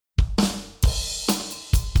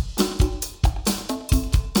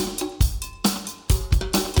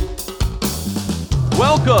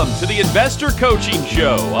Welcome to the Investor Coaching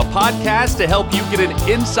Show, a podcast to help you get an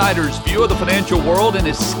insider's view of the financial world and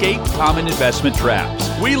escape common investment traps.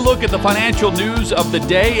 We look at the financial news of the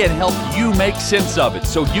day and help you make sense of it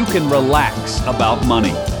so you can relax about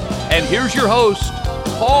money. And here's your host,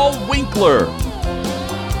 Paul Winkler.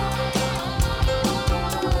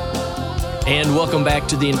 And welcome back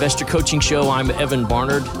to the Investor Coaching Show. I'm Evan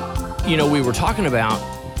Barnard. You know, we were talking about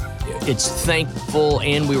it's thankful,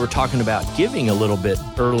 and we were talking about giving a little bit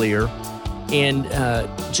earlier. And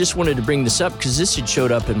just wanted to bring this up because this had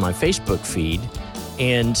showed up in my Facebook feed.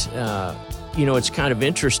 And, you know, it's kind of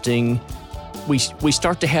interesting. We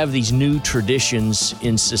start to have these new traditions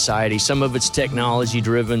in society. Some of it's technology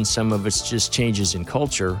driven, some of it's just changes in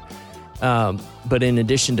culture. But in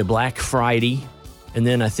addition to Black Friday, and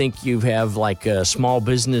then I think you have like a small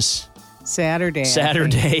business Saturday,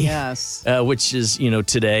 yes, which is, you know,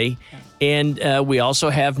 today. And we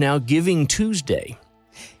also have now Giving Tuesday.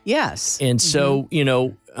 Yes. And so, you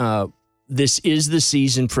know, this is the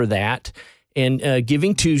season for that. And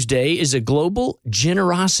Giving Tuesday is a global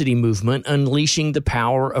generosity movement unleashing the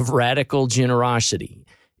power of radical generosity.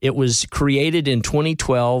 It was created in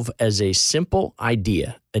 2012 as a simple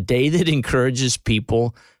idea, a day that encourages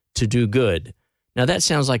people to do good. Now, that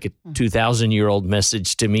sounds like a 2,000-year-old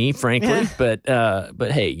message to me, frankly, but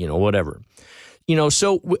hey, you know, whatever. You know,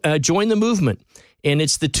 so join the movement, and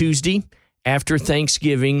it's the Tuesday after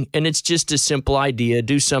Thanksgiving, and it's just a simple idea.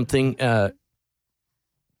 Do something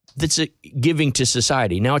that's giving to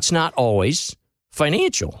society. Now, it's not always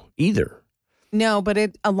financial either. No, but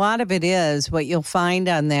a lot of it is. What you'll find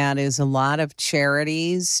on that is a lot of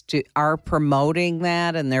charities are promoting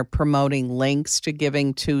that, and they're promoting links to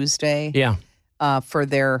Giving Tuesday. Yeah. For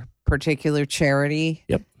their particular charity.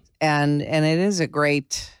 Yep. And it is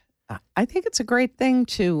I think it's a great thing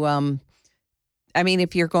to, I mean,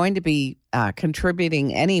 if you're going to be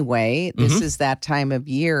contributing anyway, this is that time of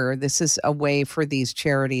year. This is a way for these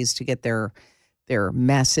charities to get their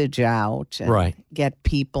message out and get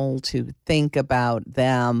people to think about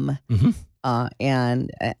them. And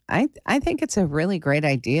I think it's a really great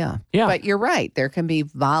idea. Yeah. But you're right. There can be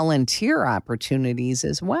volunteer opportunities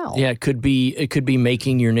as well. Yeah, it could be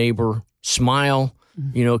making your neighbor smile.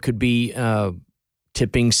 You know, it could be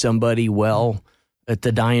tipping somebody well at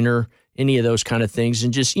the diner, any of those kind of things,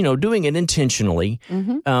 and just, you know, doing it intentionally.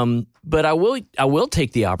 But I will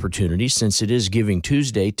take the opportunity, since it is Giving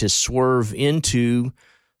Tuesday, to swerve into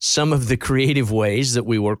some of the creative ways that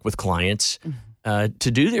we work with clients to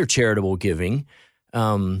do their charitable giving.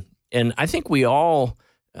 And I think we all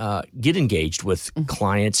get engaged with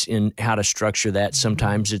clients in how to structure that.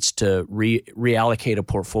 Sometimes it's to reallocate a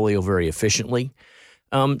portfolio very efficiently.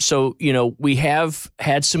 So, you know, we have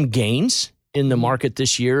had some gains in the market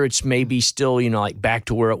this year. It's maybe still, you know, like back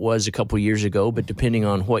to where it was a couple years ago, but depending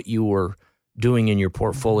on what you were doing in your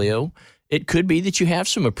portfolio, it could be that you have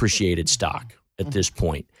some appreciated stock at this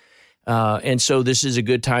point. And so this is a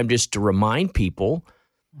good time just to remind people,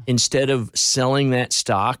 instead of selling that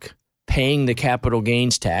stock, paying the capital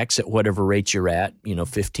gains tax at whatever rate you're at, you know,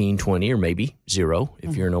 15, 20, or maybe 0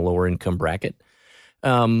 if you're in a lower income bracket,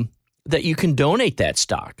 that you can donate that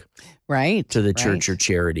stock to the church or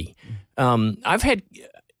charity. I'd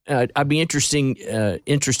be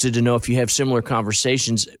interested to know if you have similar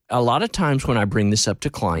conversations. A lot of times when I bring this up to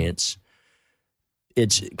clients,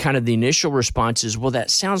 it's kind of the initial response is, well, that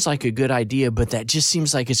sounds like a good idea, but that just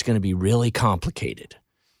seems like it's going to be really complicated.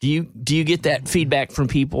 Do you get that feedback from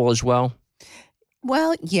people as well?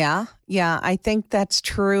 Well, yeah, I think that's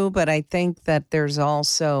true, but I think that there's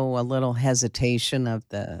also a little hesitation of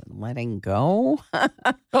the letting go.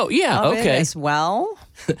 Oh, yeah, of okay. it as well.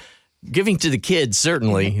 Giving to the kids,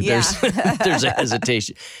 certainly. There's a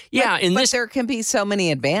hesitation. Yeah, but there can be so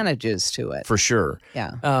many advantages to it. For sure.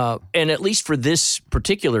 Yeah. And at least for this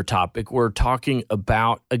particular topic, we're talking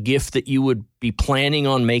about a gift that you would be planning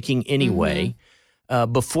on making anyway,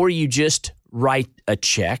 before you just write a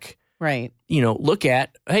check. Right. You know, look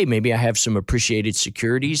at, hey, maybe I have some appreciated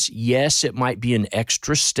securities. Yes, it might be an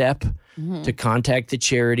extra step to contact the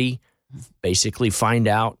charity, basically find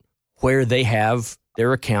out where they have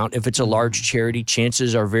their account. If it's a large charity,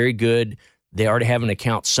 chances are very good they already have an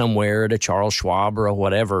account somewhere at a Charles Schwab or a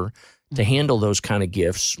whatever to handle those kind of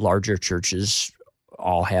gifts. Larger churches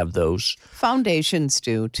all have those. Foundations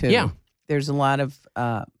do, too. Yeah. There's a lot of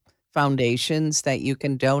foundations that you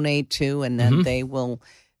can donate to, and then they will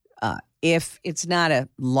if it's not a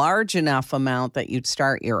large enough amount that you'd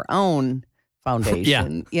start your own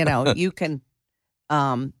foundation, you know, you can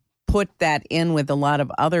put that in with a lot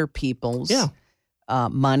of other people's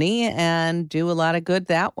money and do a lot of good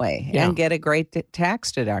that way and get a great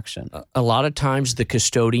tax deduction. A lot of times the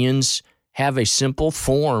custodians have a simple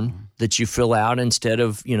form that you fill out instead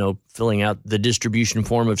of, filling out the distribution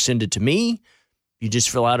form of send it to me. You just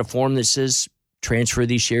fill out a form that says transfer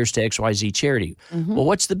these shares to XYZ charity. Well,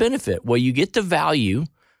 what's the benefit? Well, you get the value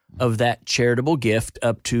of that charitable gift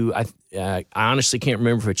up to, I honestly can't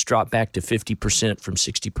remember if it's dropped back to 50% from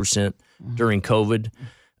 60% during COVID.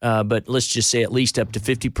 But let's just say at least up to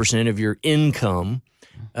 50% of your income,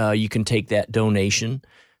 you can take that donation.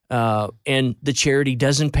 And the charity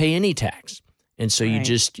doesn't pay any tax. And so you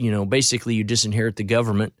just, basically you disinherit the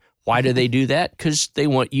government. Why do they do that? Because they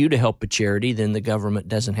want you to help a charity. Then the government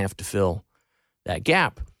doesn't have to fill that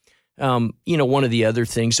gap. One of the other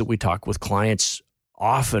things that we talk with clients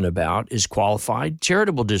often about is qualified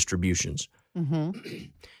charitable distributions.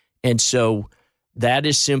 And so that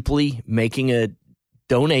is simply making a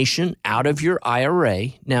donation out of your IRA.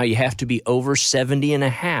 Now, you have to be over 70 and a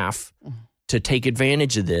half to take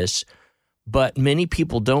advantage of this, but many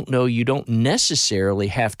people don't know you don't necessarily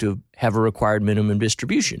have to have a required minimum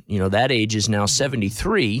distribution. That age is now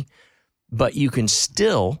 73, but you can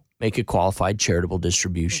still make a qualified charitable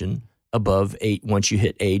distribution above 8 once you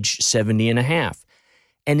hit age 70 and a half.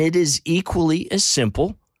 And it is equally as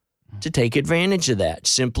simple to take advantage of that.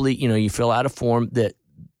 Simply, you fill out a form that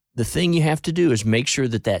the thing you have to do is make sure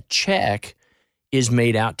that check is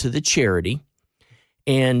made out to the charity.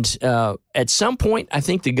 And at some point, I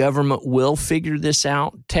think the government will figure this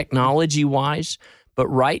out technology-wise. But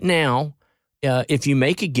right now, if you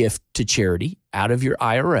make a gift to charity out of your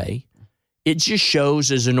IRA, it just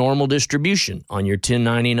shows as a normal distribution on your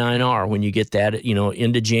 1099-R. When you get that,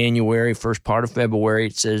 into January, first part of February,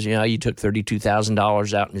 it says, you took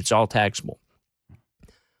 $32,000 out and it's all taxable.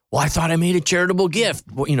 Well, I thought I made a charitable gift.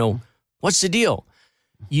 Well, what's the deal?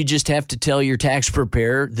 You just have to tell your tax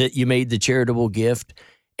preparer that you made the charitable gift,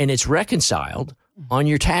 and it's reconciled on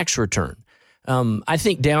your tax return. I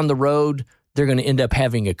think down the road, they're going to end up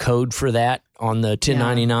having a code for that on the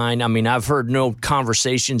 1099. Yeah. I mean, I've heard no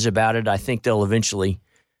conversations about it. I think they'll eventually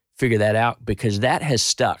figure that out because that has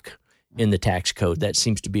stuck in the tax code. That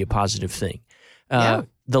seems to be a positive thing. The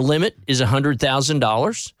limit is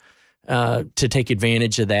 $100,000. To take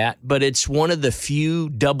advantage of that, but it's one of the few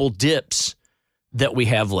double dips that we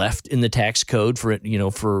have left in the tax code for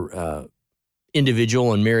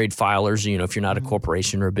individual and married filers. If you're not a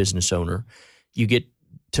corporation or a business owner, you get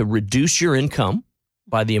to reduce your income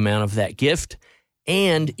by the amount of that gift,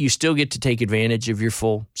 and you still get to take advantage of your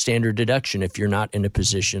full standard deduction if you're not in a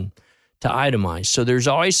position to itemize. So there's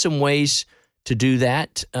always some ways to do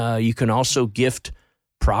that. You can also gift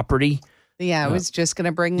property. Yeah, I was just going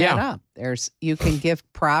to bring that up. You can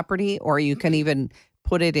gift property, or you can even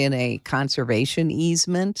put it in a conservation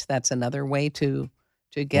easement. That's another way to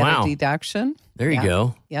get a deduction. There you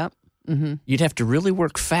go. Yep. You'd have to really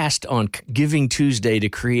work fast on Giving Tuesday to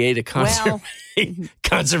create a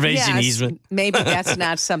conservation easement. Maybe that's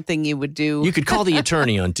not something you would do. You could call the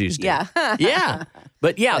attorney on Tuesday. Yeah.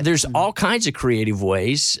 But there's all kinds of creative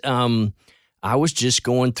ways. I was just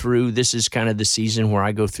going through, this is kind of the season where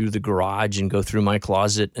I go through the garage and go through my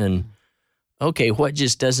closet and, okay, what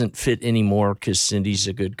just doesn't fit anymore because Cindy's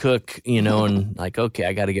a good cook, and like, okay,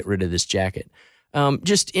 I got to get rid of this jacket.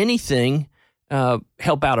 Just anything,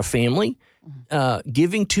 help out a family.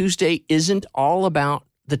 Giving Tuesday isn't all about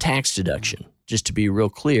the tax deduction, just to be real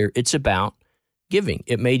clear. It's about giving.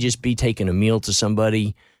 It may just be taking a meal to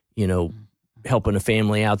somebody, helping a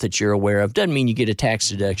family out that you're aware of. Doesn't mean you get a tax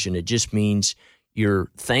deduction. It just means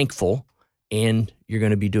you're thankful and you're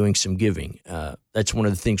going to be doing some giving. That's one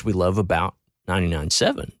of the things we love about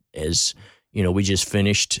 99.7 is, we just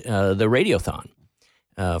finished the Radiothon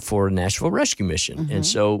for Nashville Rescue Mission. And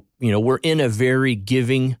so, we're in a very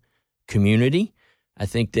giving community. I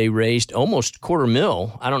think they raised almost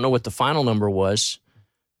 $250,000. I don't know what the final number was.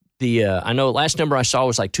 I know last number I saw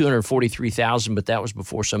was like $243,000, but that was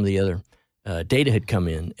before some of the other data had come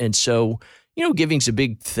in. And so, giving's a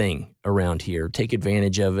big thing around here. Take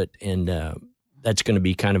advantage of it. And that's going to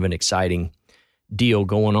be kind of an exciting deal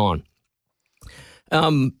going on.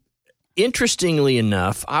 Interestingly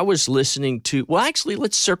enough, I was listening to,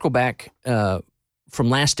 let's circle back from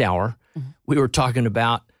last hour. We were talking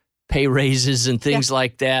about pay raises and things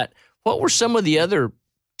like that. What were some of the other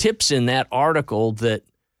tips in that article that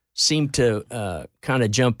seemed to kind of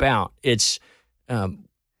jump out? It's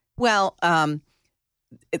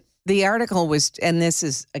the article was, and this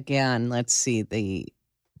is, again, let's see, the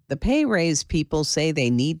pay raise people say they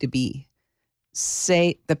need to be,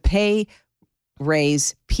 the pay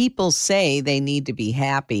raise people say they need to be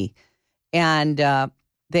happy. And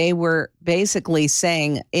they were basically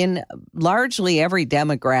saying in largely every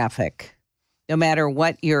demographic, no matter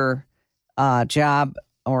what your job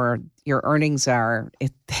or your earnings are,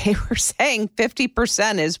 they were saying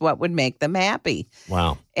 50% is what would make them happy.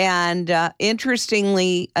 Wow. And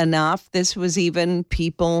interestingly enough, this was even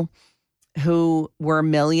people who were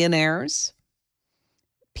millionaires,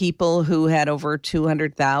 people who had over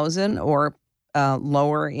 200,000 or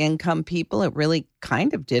lower income people. It really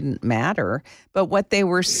kind of didn't matter. But what they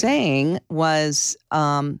were saying was,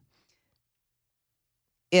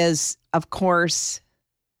 is of course,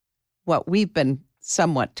 what we've been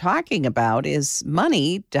somewhat talking about is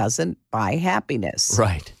money doesn't buy happiness.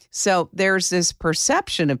 Right. So there's this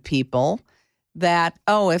perception of people that,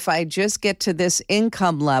 oh, if I just get to this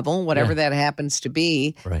income level, whatever that happens to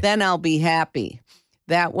be, then I'll be happy.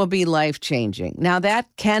 That will be life-changing. Now, that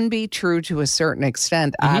can be true to a certain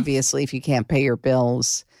extent, obviously, if you can't pay your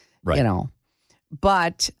bills, you know.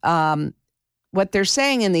 But what they're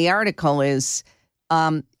saying in the article is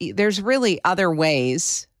there's really other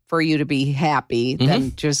ways for you to be happy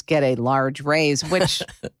than just get a large raise, which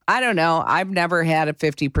I don't know. I've never had a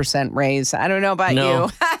 50% raise. I don't know about you.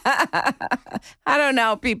 I don't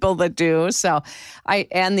know people that do. So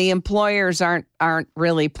and the employers aren't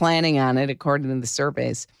really planning on it according to the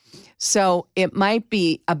surveys. So it might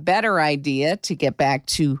be a better idea to get back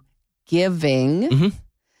to giving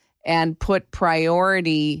and put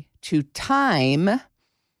priority to time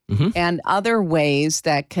and other ways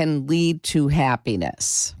that can lead to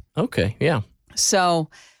happiness. Okay, yeah. So,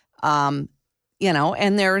 you know,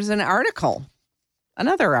 and there's another article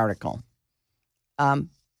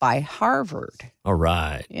by Harvard. All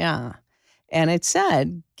right. Yeah. And it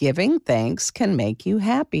said, giving thanks can make you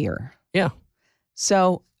happier. Yeah.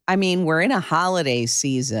 So, I mean, we're in a holiday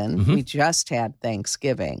season. We just had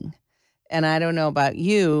Thanksgiving. And I don't know about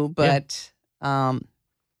you, but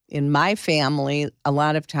in my family, a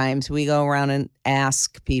lot of times we go around and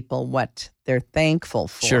ask people what they're thankful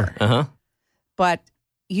for. Sure. But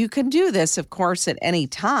you can do this, of course, at any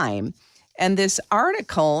time. And this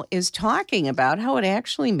article is talking about how it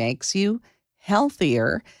actually makes you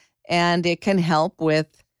healthier. And it can help with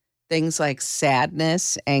things like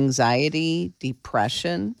sadness, anxiety,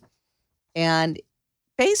 depression. And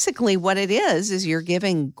basically what it is you're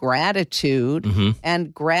giving gratitude,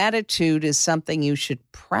 and gratitude is something you should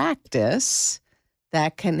practice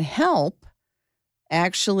that can help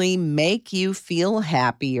actually make you feel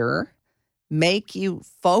happier, make you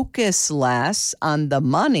focus less on the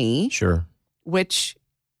money. Sure. Which,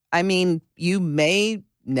 I mean, you may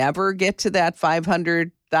never get to that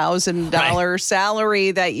 $500,000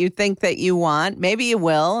 salary that you think that you want. Maybe you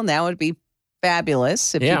will, and that would be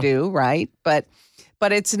fabulous if you do, right? But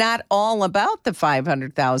it's not all about the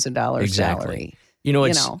 $500,000 salary. You know,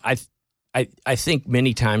 I think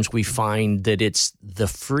many times we find that it's the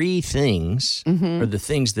free things or the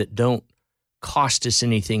things that don't cost us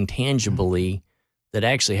anything tangibly that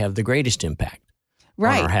actually have the greatest impact on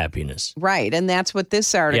our happiness. Right. And that's what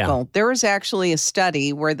this article, there was actually a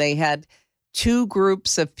study where they had two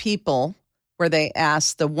groups of people where they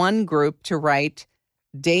asked the one group to write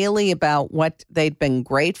daily about what they'd been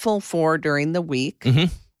grateful for during the week,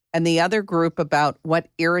 and the other group about what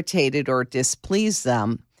irritated or displeased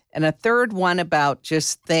them, and a third one about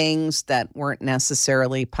just things that weren't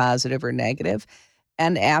necessarily positive or negative.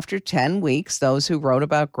 And after 10 weeks, those who wrote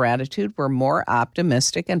about gratitude were more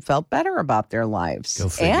optimistic and felt better about their lives. Go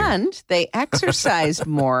figure. And they exercised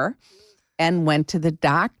more and went to the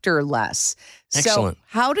doctor less. Excellent. So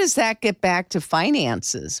how does that get back to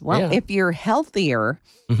finances? Well, if you're healthier,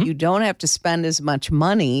 you don't have to spend as much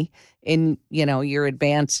money in, you know, your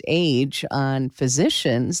advanced age on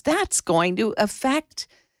physicians. That's going to affect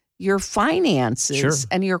your finances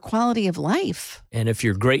and your quality of life. And if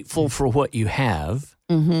you're grateful for what you have,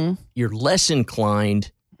 you're less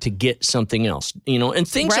inclined to get something else. You know, and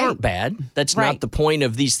things aren't bad. That's not the point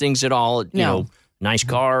of these things at all. You know, nice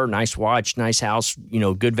car, nice watch, nice house, you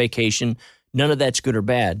know, good vacation. None of that's good or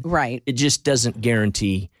bad. Right. It just doesn't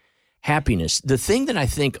guarantee happiness. The thing that I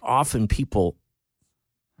think often people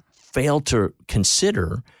fail to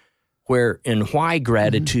consider why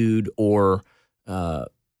gratitude or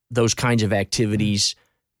those kinds of activities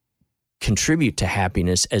contribute to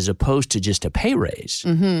happiness as opposed to just a pay raise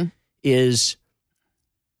is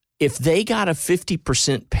if they got a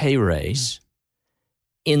 50% pay raise,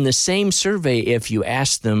 in the same survey, if you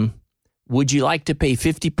asked them, would you like to pay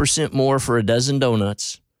 50% more for a dozen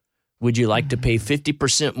donuts? Would you like to pay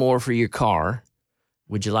 50% more for your car?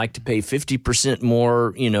 Would you like to pay 50%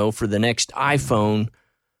 more, you know, for the next iPhone?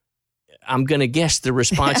 I'm going to guess the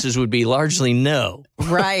responses would be largely no.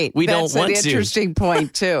 Right. We That's don't want an to. interesting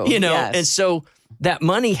point, too. Yes. And so that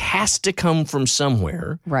money has to come from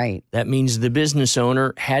somewhere. Right. That means the business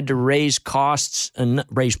owner had to raise costs and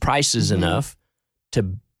raise prices enough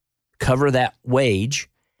to cover that wage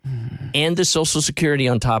and the Social Security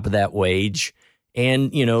on top of that wage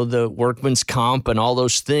and, the workman's comp and all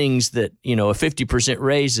those things that, a 50%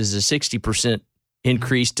 raise is a 60%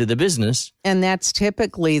 increase to the business. And that's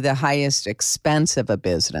typically the highest expense of a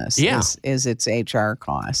business is its HR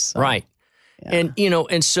costs. So, right. yeah.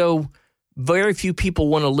 And so very few people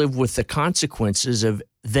want to live with the consequences of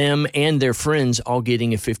them and their friends all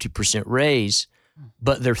getting a 50% raise,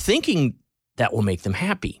 but they're thinking that will make them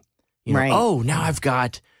happy. Right. Oh, now I've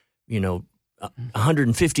got,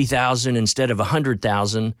 $150,000 instead of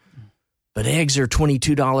 $100,000, but eggs are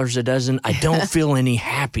 $22 a dozen. I don't feel any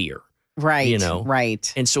happier. Right.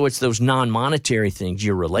 Right. And so it's those non-monetary things,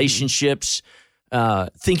 your relationships,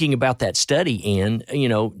 thinking about that study, Ann,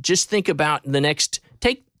 just think about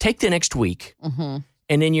take the next week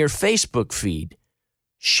and in your Facebook feed,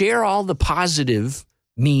 share all the positive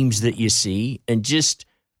memes that you see and just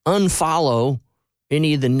unfollow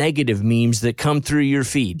any of the negative memes that come through your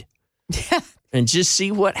feed and just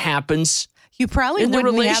see what happens. You probably in the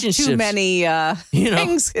wouldn't have relationships. too many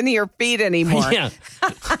things in your feed anymore. Yeah.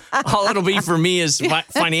 All it'll be for me is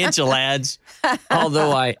financial ads.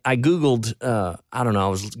 Although I Googled, I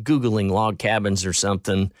was Googling log cabins or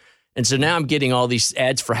something. And so now I'm getting all these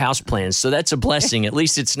ads for house plans. So that's a blessing. At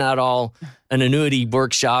least it's not all an annuity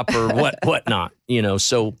workshop or whatnot,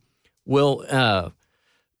 So we're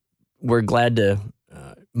glad to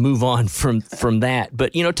move on from that.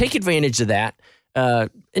 But, take advantage of that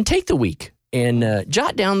and take the week and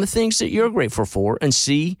jot down the things that you're grateful for and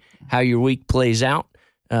see how your week plays out.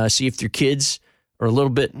 See if your kids are a little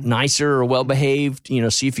bit nicer or well-behaved,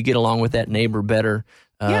 see if you get along with that neighbor better.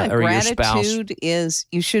 Or your spouse. Gratitude is,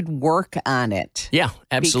 you should work on it. Yeah,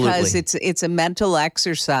 absolutely. Because it's a mental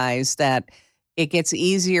exercise that it gets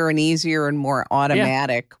easier and easier and more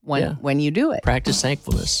automatic when you do it. Practice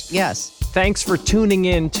thankfulness. Yes. Thanks for tuning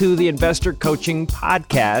in to the Investor Coaching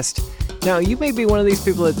Podcast. Now, you may be one of these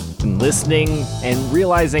people that's been listening and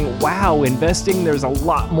realizing, wow, investing, there's a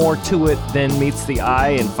lot more to it than meets the eye,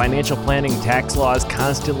 and financial planning, tax laws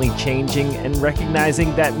constantly changing, and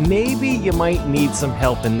recognizing that maybe you might need some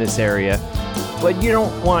help in this area, but you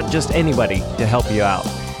don't want just anybody to help you out.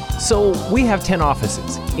 So we have 10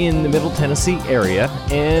 offices in the Middle Tennessee area,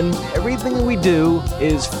 and everything that we do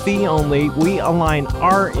is fee only. We align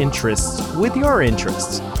our interests with your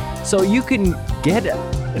interests. So you can get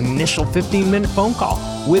an initial 15-minute phone call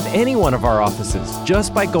with any one of our offices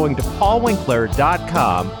just by going to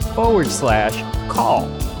paulwinkler.com/call.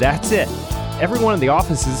 That's it. Every one of the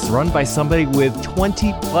offices is run by somebody with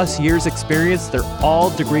 20 plus years experience. They're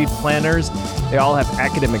all degreed planners. They all have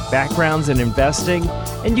academic backgrounds in investing,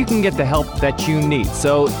 and you can get the help that you need.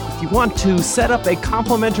 So if you want to set up a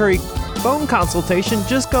complimentary phone consultation,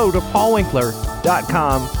 just go to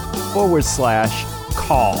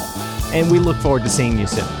paulwinkler.com/call. And we look forward to seeing you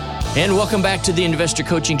soon. And welcome back to the Investor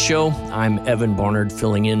Coaching Show. I'm Evan Barnard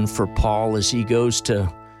filling in for Paul as he goes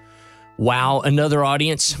to wow another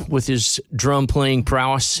audience with his drum playing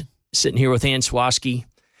prowess, sitting here with Ann Swaski.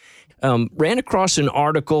 Ran across an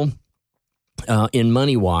article in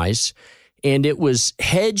MoneyWise, and it was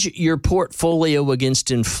hedge your portfolio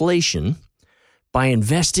against inflation by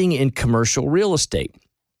investing in commercial real estate.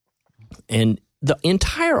 And the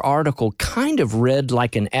entire article kind of read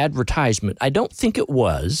like an advertisement. I don't think it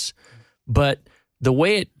was, but the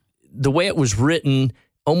way it was written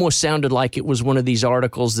almost sounded like it was one of these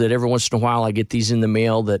articles that every once in a while I get these in the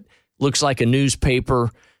mail that looks like a newspaper,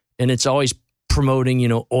 and it's always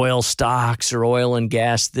promoting, oil stocks or oil and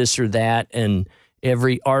gas, this or that, and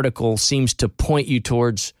every article seems to point you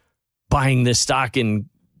towards buying this stock in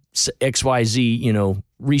XYZ,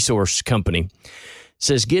 resource company. It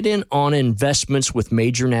says, get in on investments with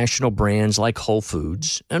major national brands like Whole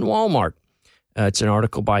Foods and Walmart. It's an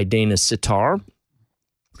article by Dana Sitar.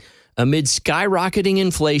 Amid skyrocketing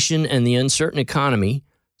inflation and the uncertain economy,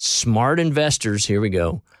 smart investors, here we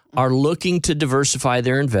go, are looking to diversify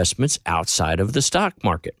their investments outside of the stock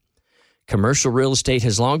market. Commercial real estate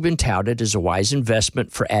has long been touted as a wise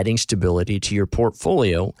investment for adding stability to your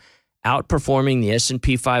portfolio, outperforming the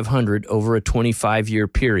S&P 500 over a 25-year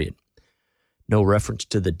period. No reference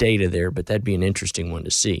to the data there, but that'd be an interesting one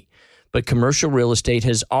to see. But commercial real estate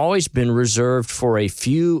has always been reserved for a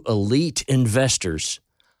few elite investors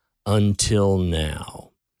until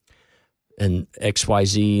now. And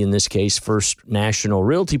XYZ, in this case, First National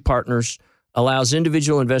Realty Partners, allows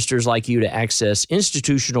individual investors like you to access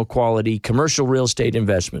institutional quality commercial real estate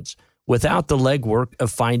investments without the legwork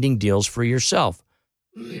of finding deals for yourself.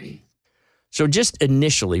 So just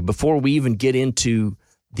initially, before we even get into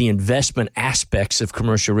the investment aspects of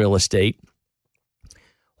commercial real estate,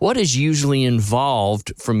 what is usually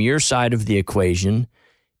involved from your side of the equation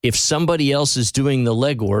if somebody else is doing the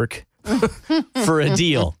legwork for a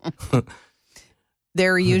deal?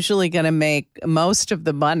 They're usually going to make most of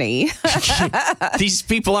the money. These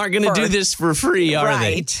people aren't going to do this for free, are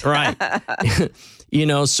they? Right.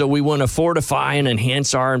 So we want to fortify and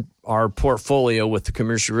enhance our portfolio with the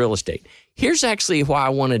commercial real estate. Here's actually why I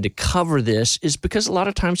wanted to cover this, is because a lot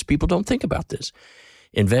of times people don't think about this.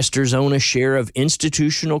 Investors own a share of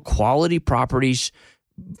institutional quality properties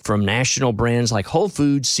from national brands like Whole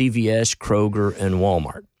Foods, CVS, Kroger, and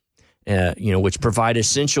Walmart, which provide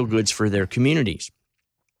essential goods for their communities.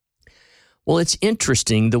 Well, it's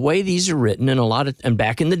interesting the way these are written, and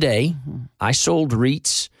back in the day, I sold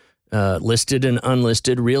REITs, listed and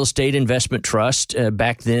unlisted real estate investment trust.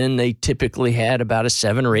 Back then, they typically had about a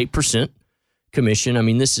 7 or 8% commission. I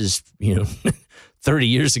mean, this is 30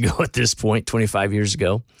 years ago at this point, 25 years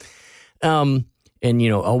ago.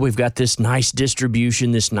 We've got this nice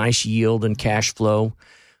distribution, this nice yield and cash flow.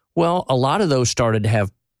 Well, a lot of those started to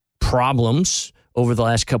have problems over the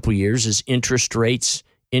last couple of years as interest rates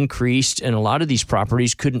increased, and a lot of these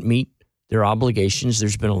properties couldn't meet their obligations.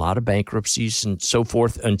 There's been a lot of bankruptcies and so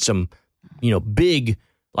forth, and some, big,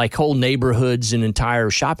 like whole neighborhoods and entire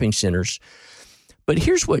shopping centers. But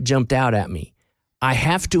here's what jumped out at me. I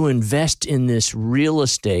have to invest in this real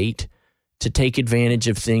estate to take advantage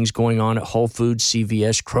of things going on at Whole Foods,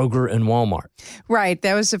 CVS, Kroger, and Walmart. Right.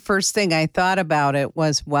 That was the first thing I thought about it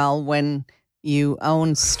was, well, when you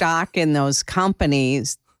own stock in those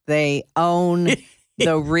companies, they own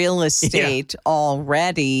the real estate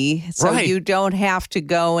already. So you don't have to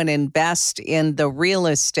go and invest in the real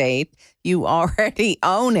estate. You already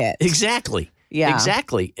own it. Exactly. Yeah.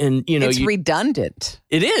 Exactly. And it's redundant.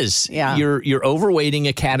 It is. Yeah. You're overweighting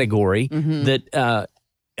a category that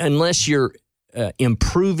unless you're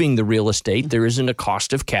improving the real estate, there isn't a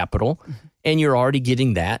cost of capital, and you're already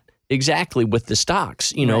getting that exactly with the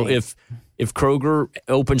stocks. If Kroger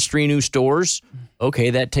opens 3 new stores, okay,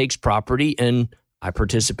 that takes property, and I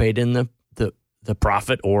participate in the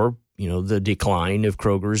profit or, the decline of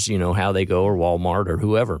Kroger's, how they go, or Walmart or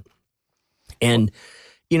whoever. And,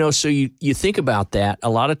 so you think about that. A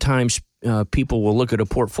lot of times people will look at a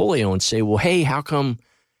portfolio and say, well, hey, how come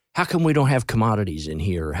we don't have commodities in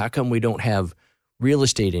here? How come we don't have real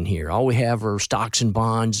estate in here? All we have are stocks and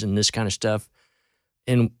bonds and this kind of stuff.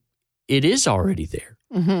 And it is already there.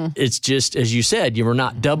 It's just, as you said, you were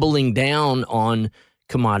not doubling down on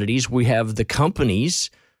commodities. We have the companies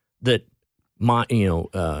that not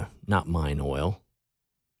mine oil,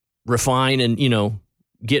 refine and,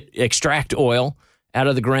 extract oil out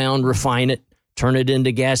of the ground, refine it, turn it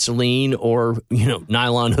into gasoline or,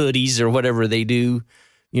 nylon hoodies or whatever they do.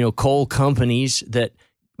 Coal companies that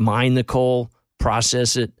mine the coal,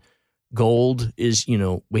 process it. Gold is,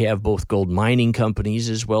 we have both gold mining companies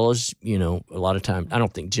as well as, a lot of times, I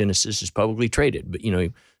don't think Genesis is publicly traded, but,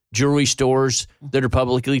 jewelry stores that are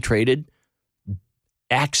publicly traded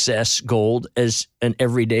access gold as an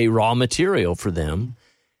everyday raw material for them.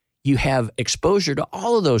 You have exposure to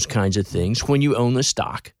all of those kinds of things when you own the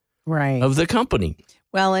stock of the company.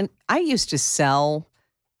 Well, and I used to sell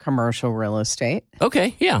commercial real estate.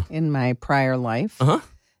 Okay, yeah. In my prior life.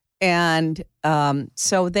 And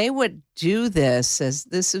so they would do this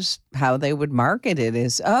this is how they would market it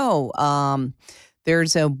is,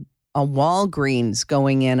 there's a Walgreens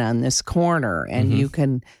going in on this corner and you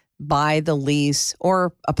can buy the lease,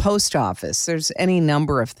 or a post office. There's any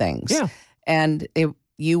number of things. Yeah. And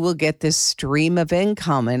you will get this stream of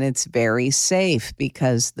income, and it's very safe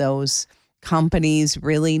because those companies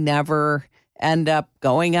really never end up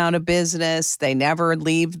going out of business. They never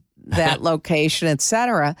leave that location, et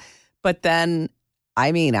cetera. But then,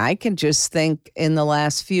 I can just think in the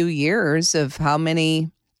last few years of how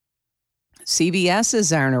many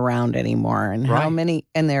CVS's aren't around anymore, and how many,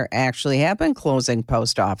 and there actually have been closing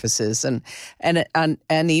post offices and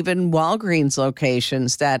even Walgreens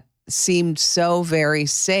locations that seemed so very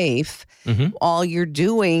safe. All you're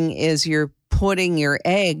doing is you're putting your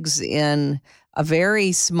eggs in a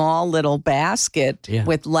very small little basket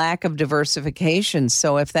with lack of diversification.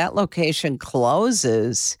 So if that location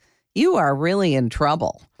closes, you are really in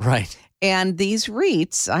trouble. Right. And these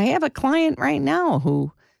REITs, I have a client right now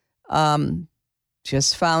who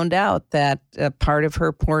just found out that part of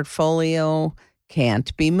her portfolio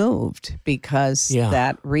can't be moved because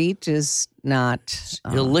that REIT is not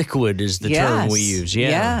illiquid is the term we use. Yeah.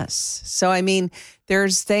 Yes. So I mean,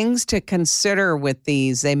 there's things to consider with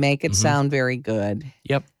these. They make it sound very good.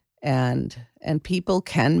 Yep. And people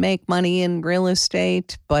can make money in real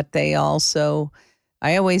estate, but they also,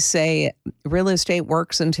 I always say, real estate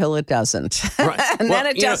works until it doesn't. Right. And then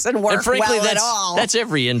it doesn't work frankly, well at all. That's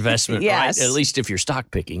every investment, Yes. right? At least if you're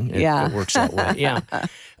stock picking, it works that way. Yeah.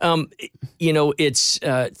 It's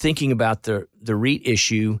thinking about the REIT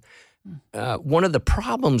issue. One of the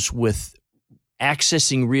problems with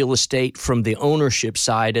accessing real estate from the ownership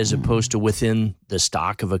side as opposed to within the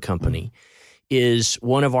stock of a company is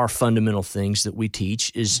one of our fundamental things that we teach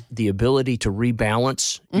is the ability to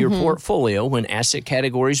rebalance your portfolio when asset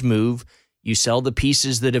categories move. You sell the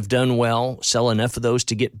pieces that have done well, sell enough of those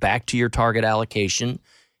to get back to your target allocation,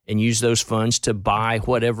 and use those funds to buy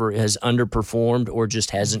whatever has underperformed or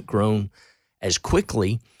just hasn't grown as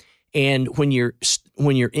quickly. And when you're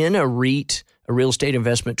in a REIT, a real estate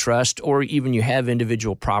investment trust, or even you have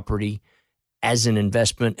individual property as an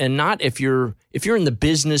investment, and not if you're in the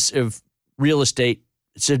business of real estate,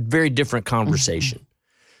 it's a very different conversation.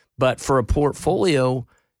 But for a portfolio,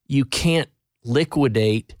 you can't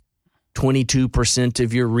liquidate 22%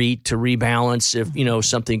 of your REIT to rebalance if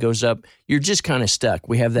something goes up. You're just kind of stuck.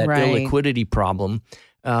 We have that illiquidity problem.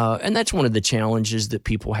 And that's one of the challenges that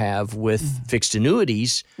people have with fixed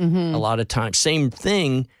annuities. A lot of times, same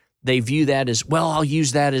thing, they view that as, well, I'll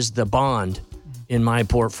use that as the bond in my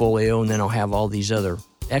portfolio, and then I'll have all these other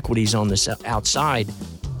equities on this outside.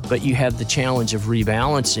 But you have the challenge of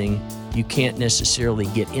rebalancing. You can't necessarily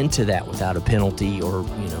get into that without a penalty or,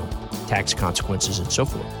 tax consequences and so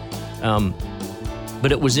forth.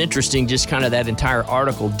 But it was interesting, just kind of that entire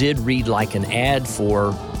article did read like an ad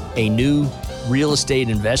for a new real estate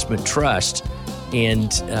investment trust.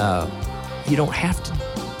 And you don't have to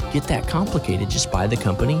get that complicated. Just buy the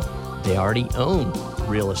company. They already own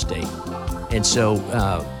real estate. And so,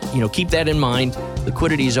 keep that in mind.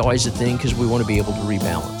 Liquidity is always a thing because we want to be able to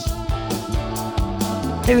rebalance.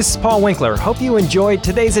 Hey, this is Paul Winkler. Hope you enjoyed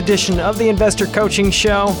today's edition of the Investor Coaching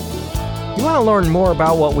Show. You want to learn more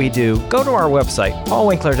about what we do, go to our website,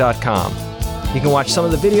 paulwinkler.com. You can watch some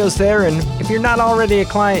of the videos there, and if you're not already a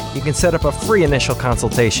client, you can set up a free initial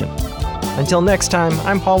consultation. Until next time,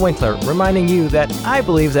 I'm Paul Winkler, reminding you that I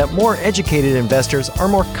believe that more educated investors are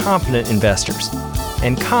more confident investors,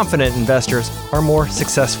 and confident investors are more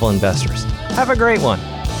successful investors. Have a great one.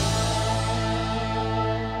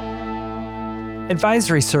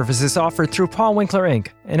 Advisory services offered through Paul Winkler, Inc.,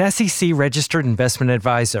 an SEC-registered investment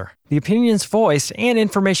advisor. The opinions voiced and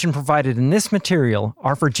information provided in this material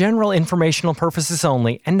are for general informational purposes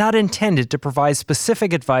only and not intended to provide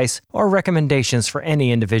specific advice or recommendations for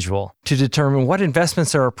any individual. To determine what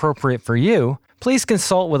investments are appropriate for you, please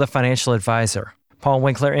consult with a financial advisor. Paul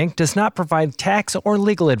Winkler, Inc. does not provide tax or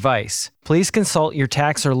legal advice. Please consult your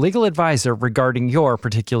tax or legal advisor regarding your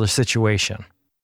particular situation.